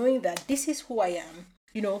skin, knowing that this is who I am?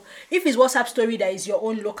 You know, if it's WhatsApp story that is your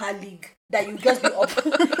own local league that you just be up,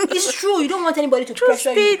 it's true. You don't want anybody to pressure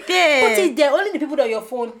you. be there. Put it there. Only the people on your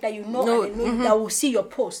phone that you know and they know that will see your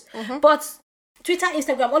post. But Twitter,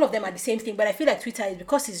 Instagram, all of them are the same thing. But I feel like Twitter is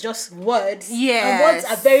because it's just words. And Yes.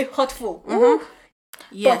 words are very hurtful.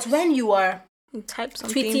 Yes. But when you are You type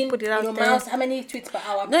something, tweeting, put it out there. miles, how many tweets per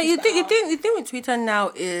hour? No, tweets per hour? the thing with Twitter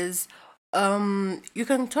now is you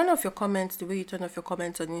can turn off your comments the way you turn off your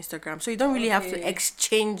comments on Instagram. So you don't really have to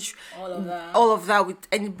exchange all of that with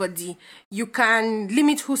anybody. You can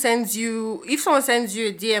limit who sends you. If someone sends you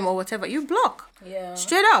a DM or whatever, you block. Yeah.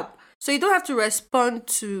 Straight up. So you don't have to respond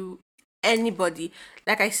to anybody.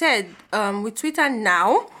 Like I said, with Twitter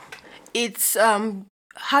now, it's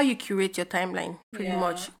how you curate your timeline, pretty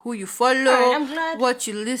much. Who you follow, I'm glad. what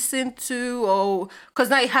you listen to, or because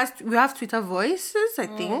now we have Twitter voices, I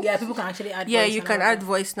think. Yeah, people can actually add. Yeah, voice you and can all add that.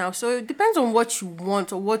 voice now. So it depends on what you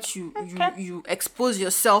want or what you expose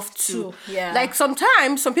yourself to. Yeah. Like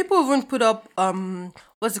sometimes some people even put up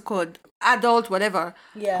what's it called? Adult whatever.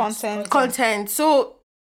 Yeah. Content. So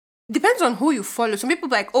depends on who you follow. Some people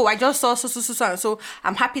be like, oh, I just saw so and so.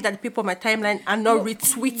 I'm happy that the people on my timeline are not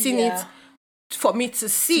retweeting it for me to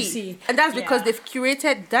see. And that's because they've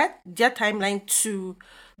curated their timeline to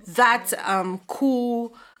that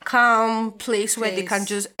cool, calm place where they can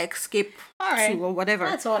just escape to or whatever.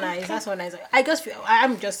 That's all nice. I guess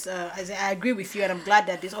I'm just I agree with you, and I'm glad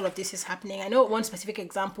that all of this is happening. I know one specific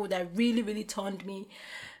example that really, really turned me,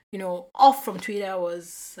 off from Twitter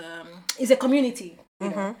was is a community.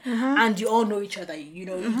 And you all know each other. You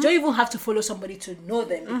don't even have to follow somebody to know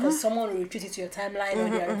them, because someone will retweet it to your timeline or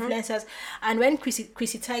they are influencers. And when Chrissy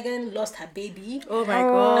Teigen lost her baby, oh my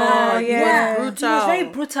god, it brutal. was very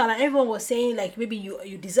brutal, and everyone was saying like maybe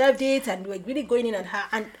you deserved it, and we were really going in on her.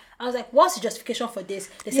 And I was like, what's the justification for this?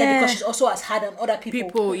 They said because she's also as hard on other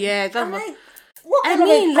people. That's I'm like, what kind of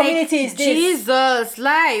a community is this? Jesus,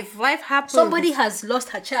 life happens. Somebody has lost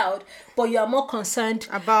her child, but you are more concerned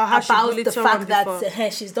about how she bullied the someone fact that before.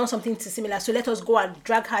 She's done something similar. So let us go and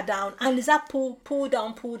drag her down. And is that pull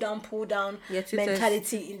down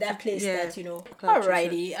mentality in that place that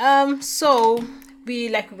Alrighty. So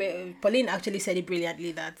Pauline actually said it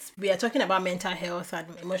brilliantly, that we are talking about mental health and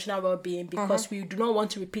emotional well-being because we do not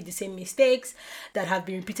want to repeat the same mistakes that have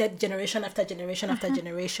been repeated generation after generation after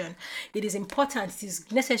generation. It is important, it is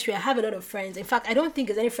necessary. I have a lot of friends. In fact, I don't think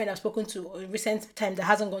there's any friend I've spoken to in recent time that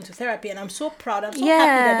hasn't gone to therapy, and I'm so proud. I'm so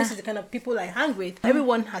happy that this is the kind of people I hang with.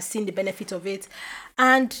 Everyone has seen the benefit of it,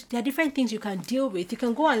 and there are different things you can deal with. You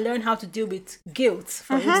can go and learn how to deal with guilt,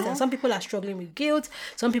 for instance. Some people are struggling with guilt,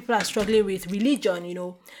 some people are struggling with religion.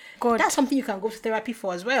 That's something you can go to therapy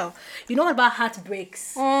for as well. You know what about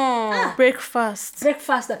heartbreaks? Breakfast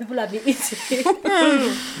That people have been eating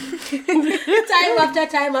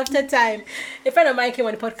time after time. A friend of mine came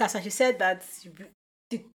on the podcast and she said that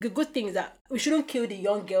the good thing is that we shouldn't kill the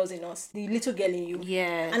young girls in us, the little girl in you.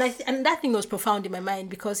 Yes. And that thing was profound in my mind,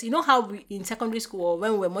 because you know how we, in secondary school or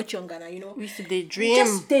when we were much younger now, we used to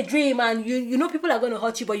daydream. And you know people are going to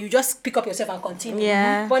hurt you, but you just pick up yourself and continue.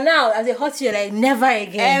 Yeah. But now as they hurt you, you're like, never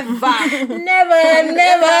again. Ever. never.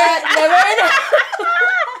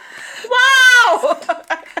 Wow.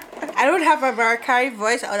 I don't have a Maracari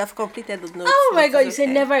voice. I would have completed the notes. Oh my god, you say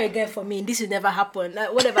never again for me. This will never happen.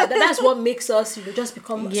 Like, whatever. That's what makes us, just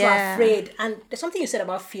become so afraid. And there's something you said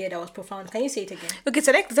about fear that was profound. Can you say it again? Okay,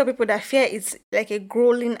 so I like to tell people that fear is like a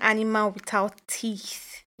growling animal without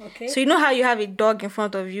teeth. Okay. So you know how you have a dog in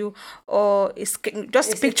front of you, or it's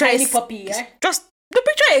picture a tiny puppy, yeah? Just the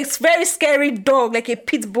picture is very scary dog, like a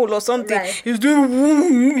pit bull or something. Right. It's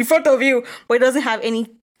doing in front of you, but it doesn't have any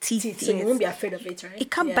teeth. So you won't be afraid of it, right? It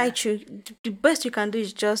can't bite you. The best you can do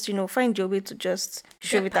is just, find your way to just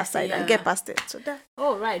shove it aside and get past it. So that.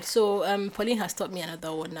 Oh, right. So Pauline has taught me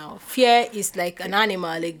another one now. Fear is like an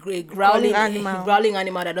animal, a growling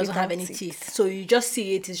animal that doesn't have any teeth. So you just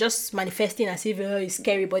see it. It's just manifesting as if it's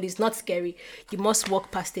scary, but it's not scary. You must walk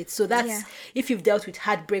past it. So that's if you've dealt with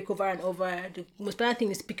heartbreak over and over, the most important thing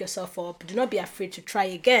is to pick yourself up. Do not be afraid to try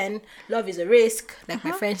again. Love is a risk, like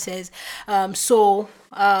my friend says.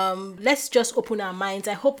 Let's just open our minds.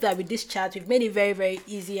 I hope that with this chat we've made it very, very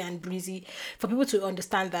easy and breezy for people to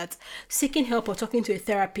understand that seeking help or talking to a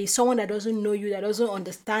therapist, someone that doesn't know you, that doesn't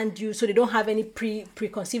understand you, so they don't have any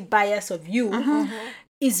preconceived bias of you,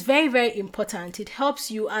 is very, very important. It helps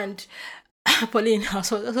you. And Pauline, I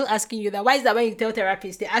was also asking you that, why is that when you tell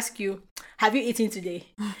therapists, they ask you, have you eaten today?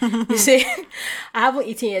 You say, I haven't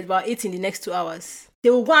eaten yet, but I'll eat in the next 2 hours. They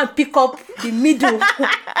will go and pick up the middle.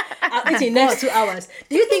 I'll eat in the next 2 hours.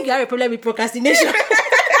 Do you think you have a problem with procrastination?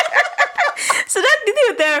 So that the thing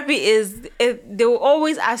with therapy is they will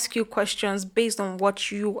always ask you questions based on what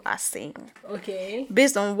you are saying. Okay.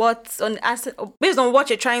 Based on what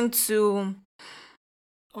you're trying to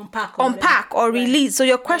unpack or release. So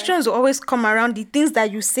your questions will always come around the things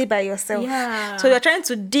that you say by yourself. Yeah. So you're trying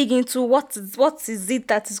to dig into what is it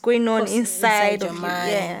that is going on inside your of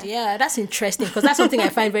mind. you. Yeah, that's interesting because that's something I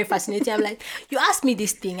find very fascinating. I'm like, you asked me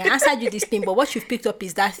this thing, I answered you this thing, but what you've picked up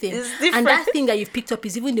is that thing. It's different. And that thing that you've picked up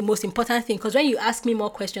is even the most important thing because when you ask me more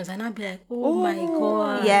questions, and I'll be like, oh my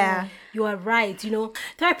God. Yeah. You are right. You know,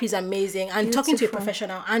 therapy is amazing. And talking to a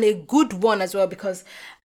professional and a good one as well because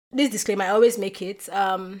this disclaimer, I always make it.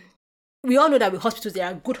 We all know that with hospitals, there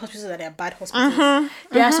are good hospitals and there are bad hospitals.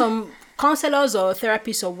 There are some counselors or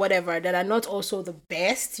therapists or whatever that are not also the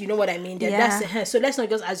best. You know what I mean? So let's not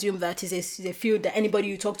just assume that it's a field that anybody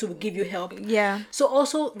you talk to will give you help. Yeah. So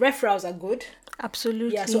also referrals are good.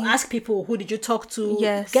 Absolutely. Yeah. So ask people, who did you talk to?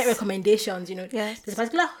 Yes. Get recommendations. You know. Yes. There's a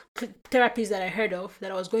particular therapist that I heard of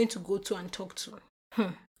that I was going to go to and talk to.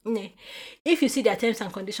 If you see their terms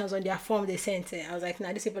and conditions on their form they sent, I was like,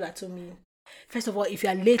 nah, these people are too mean. First of all, if you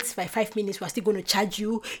are late by 5 minutes, we're still going to charge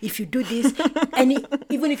you. If you do this,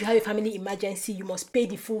 even if you have a family emergency, you must pay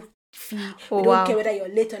the full fee. We don't care whether you're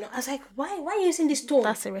late or not. I was like, why are you using this tone?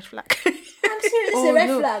 That's a red flag. I'm serious, it's a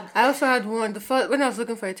red flag. I also had one. When I was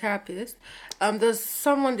looking for a therapist, there's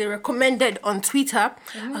someone they recommended on Twitter.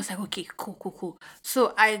 I was like, okay, cool.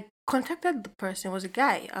 So I contacted the person. It was a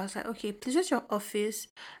guy. I was like, okay, please, where's your office?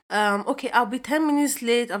 Okay, I'll be 10 minutes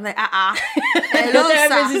late. I'm like, hello,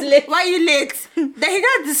 sir. Why are you late? Then he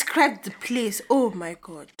got described the place. Oh my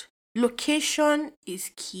God. Location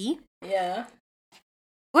is key. Yeah.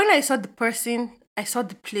 When I saw the person, I saw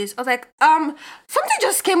the place. I was like, something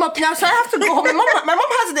just came up now, so I have to go home. My mom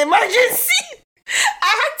has an emergency. I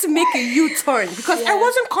had to make a U-turn because I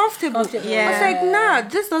wasn't comfortable. Yeah. I was like, nah,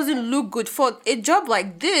 this doesn't look good. For a job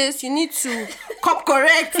like this, you need to come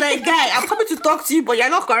correct. Like, guy, I'm coming to talk to you, but you're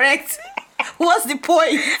not correct. What's the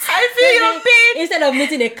point? I feel your pain. Instead of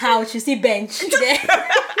meeting a couch, you see bench.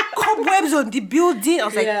 Cobwebs on the building. I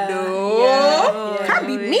was like, no, can't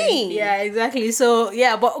be me. Yeah, exactly. So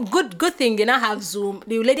but good thing you now have Zoom.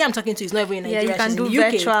 The lady I'm talking to is not even in Nigeria. Yeah, you can she's do in the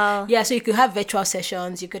UK. virtual. Yeah, so you could have virtual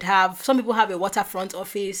sessions. You could have some people have a waterfront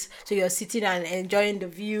office, so you're sitting and enjoying the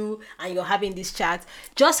view, and you're having this chat.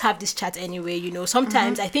 Just have this chat anyway. You know,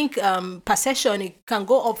 sometimes I think per session it can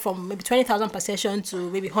go up from maybe 20,000 per session to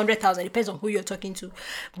maybe 100,000. Depends on who you're talking to.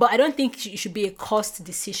 But I don't think it should be a cost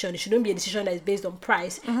decision. It shouldn't be a decision that is based on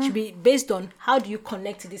price. It should be based on how do you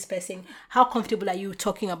connect to this person? How comfortable are you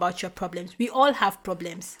talking about your problems? We all have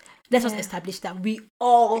problems. Let us establish that we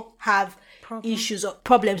all have issues or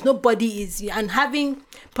problems. Nobody is, and having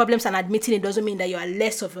problems and admitting it doesn't mean that you are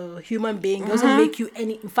less of a human being. Doesn't make you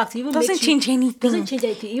any. In fact, it even Doesn't change anything. Doesn't change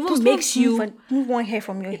anything. It even makes you move one hair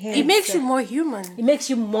from your head. It makes you more human. It makes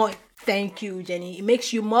you more. Thank you, Jenny. It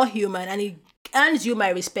makes you more human, and it earns you my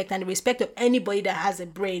respect and the respect of anybody that has a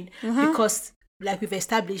brain, because like we've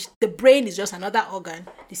established, the brain is just another organ.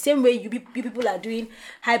 The same way you people are doing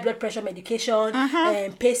high blood pressure medication,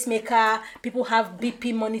 pacemaker, people have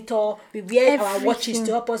BP monitor, we wear our watches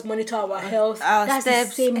to help us monitor our health. That's steps,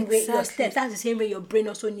 the same way your exactly. steps. That's the same way your brain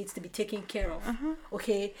also needs to be taken care of.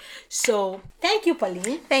 Okay, so thank you,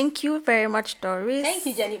 Pauline. Thank you very much, Doris. Thank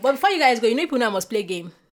you, Jenny. But before you guys go, you know people now must play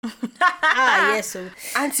game. Yes, so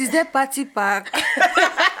And is there party pack?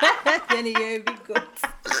 Jenny, you're a big goat.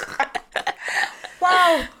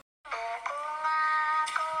 Wow.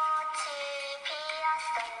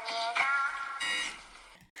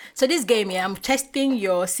 So this game, I'm testing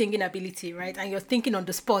your singing ability, right? And you're thinking on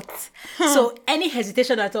the spot. So any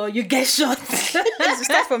hesitation at all, you get shot. Let's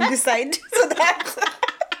start from this side. So that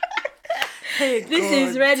This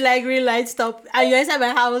is red light, green light, stop. And you're inside my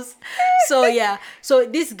house. So so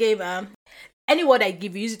this game, any word I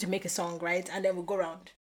give you, use it to make a song, right? And then we'll go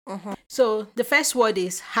around. So the first word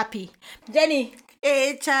is happy. Jenny.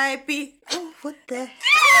 HIP. Oh, what the?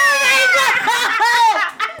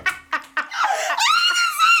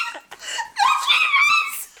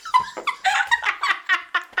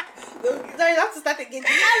 Sorry, you have to start again.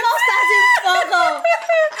 I'm not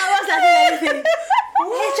starting anything.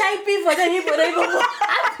 HIP for the people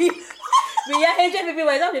happy. We are HIP,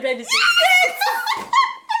 but it's not the trying to sing.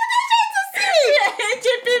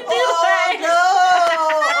 HIP. Oh, no.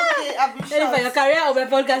 Okay, I'll be Jennifer, your career on my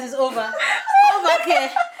podcast is over. Okay.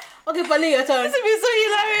 Okay, Pauline, your turn. this would be so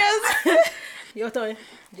hilarious. Your turn.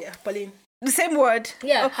 Yeah, Pauline. The same word.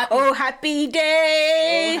 Yeah, happy. Oh, happy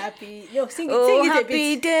day. Oh, happy. Yo, sing it. Oh, Sing it a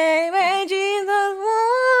happy bit. day when Jesus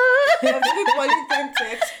won.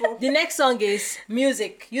 The next song is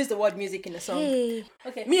music. Use the word music in the song. Hey.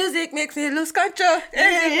 Okay. Music makes me lose control.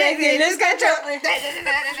 Music makes me lose control.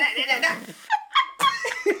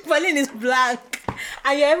 Pauline is blank.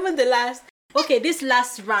 And you're even the last. Okay, this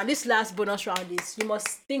last bonus round is you must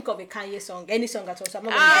think of a Kanye song, any song at all. So I'm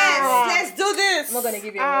not gonna Let's do this. I'm not gonna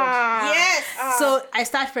give you a word. Yes. So I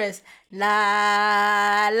start first.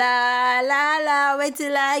 La la la la. Wait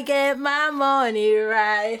till I get my money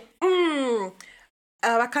right.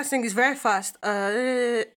 I can't sing this very fast.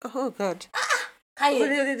 Oh God. Kanye.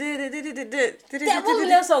 There are 1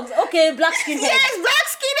 million songs. Okay, Black Skin Head. Yes, Black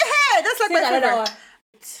Skinny Head. That's like Sing my another favorite. one.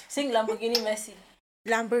 Sing Lamborghini Messi.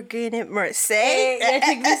 Lamborghini Mercedes.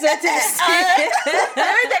 Electric Mercedes.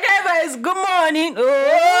 Everything ever is good morning.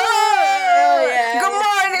 Oh, yeah. Good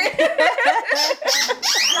morning.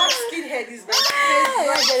 Black Skin Head is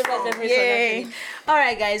Yay. All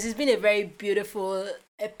right, guys, it's been a very beautiful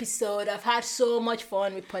episode. I've had so much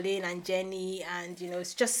fun with Pauline and Jenny, and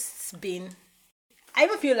it's just been. I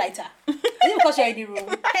even feel lighter. I think because you're in the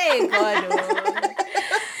room. Hey, God.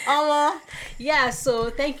 Yeah, so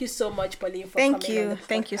thank you so much, Pauline, for coming on the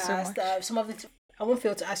Thank you so podcast. much. Some of the I won't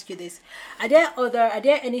fail to ask you this. Are there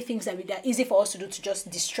any things that are easy for us to do to just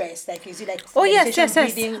distress? Like, is it like meditation,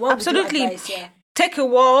 breathing? What would you Absolutely. advise? Yeah. Take a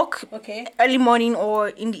walk. Okay. Early morning or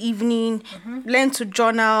in the evening. Learn to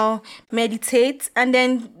journal, meditate, and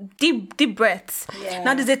then deep breaths. Yeah.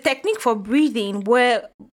 Now there's a technique for breathing where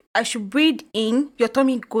I should breathe in, your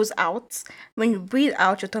tummy goes out. When you breathe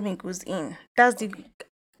out, your tummy goes in. That's the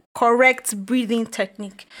correct breathing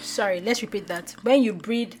technique. Sorry, let's repeat that. When you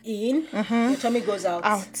breathe in, your tummy goes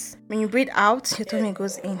out. When you breathe out, your tummy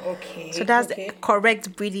goes in. Okay. So that's the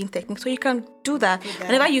correct breathing technique. So you can do that.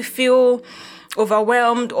 Whenever you feel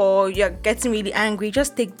overwhelmed or you're getting really angry,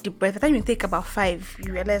 just take deep breath. By the time you take about 5,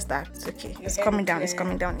 you realize that it's okay. It's coming down. It's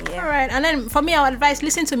coming down. Yeah. All right. And then for me, I would advise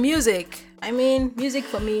listen to music. I mean, music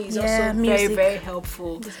for me is also very, very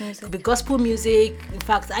helpful. The gospel music. In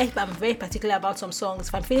fact, I'm very particular about some songs.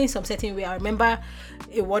 If I'm feeling some certain way, I remember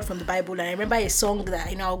a word from the Bible, and I remember a song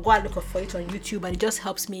that I'll go and look for it on YouTube, and it just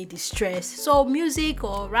helps me distress. So music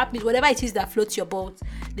or rap music, whatever it is that floats your boat,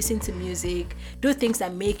 listen to music. Do things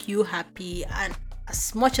that make you happy, and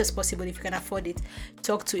as much as possible, if you can afford it,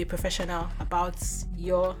 talk to a professional about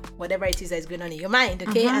your whatever it is that is going on in your mind.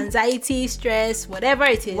 Okay, anxiety, stress, whatever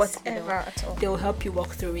it is, at all. they will help you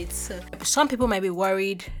walk through it. So, some people might be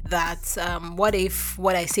worried that what if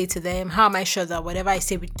what I say to them, how am I sure that whatever I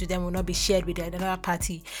say to them will not be shared with another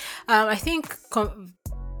party? I think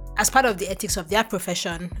as part of the ethics of their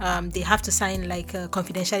profession, they have to sign like a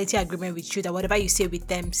confidentiality agreement with you that whatever you say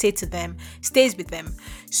to them, stays with them.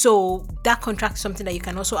 So that contract is something that you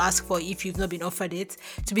can also ask for if you've not been offered it,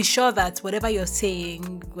 to be sure that whatever you're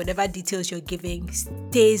saying, whatever details you're giving,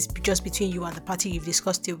 stays just between you and the party you've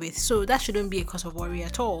discussed it with. So that shouldn't be a cause of worry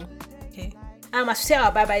at all. Okay. As we say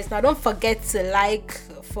our bye-byes now, don't forget to like,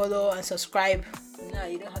 follow, and subscribe. No,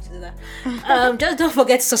 you don't have to do that. Just don't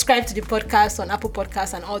forget to subscribe to the podcast on Apple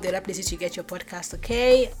Podcasts and all the other places you get your podcast,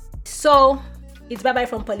 okay? So, it's bye-bye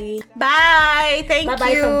from Pauline. Bye. Thank you.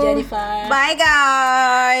 Bye-bye from Jennifer. Bye,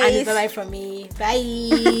 guys. And it's bye-bye from me.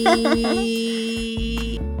 Bye.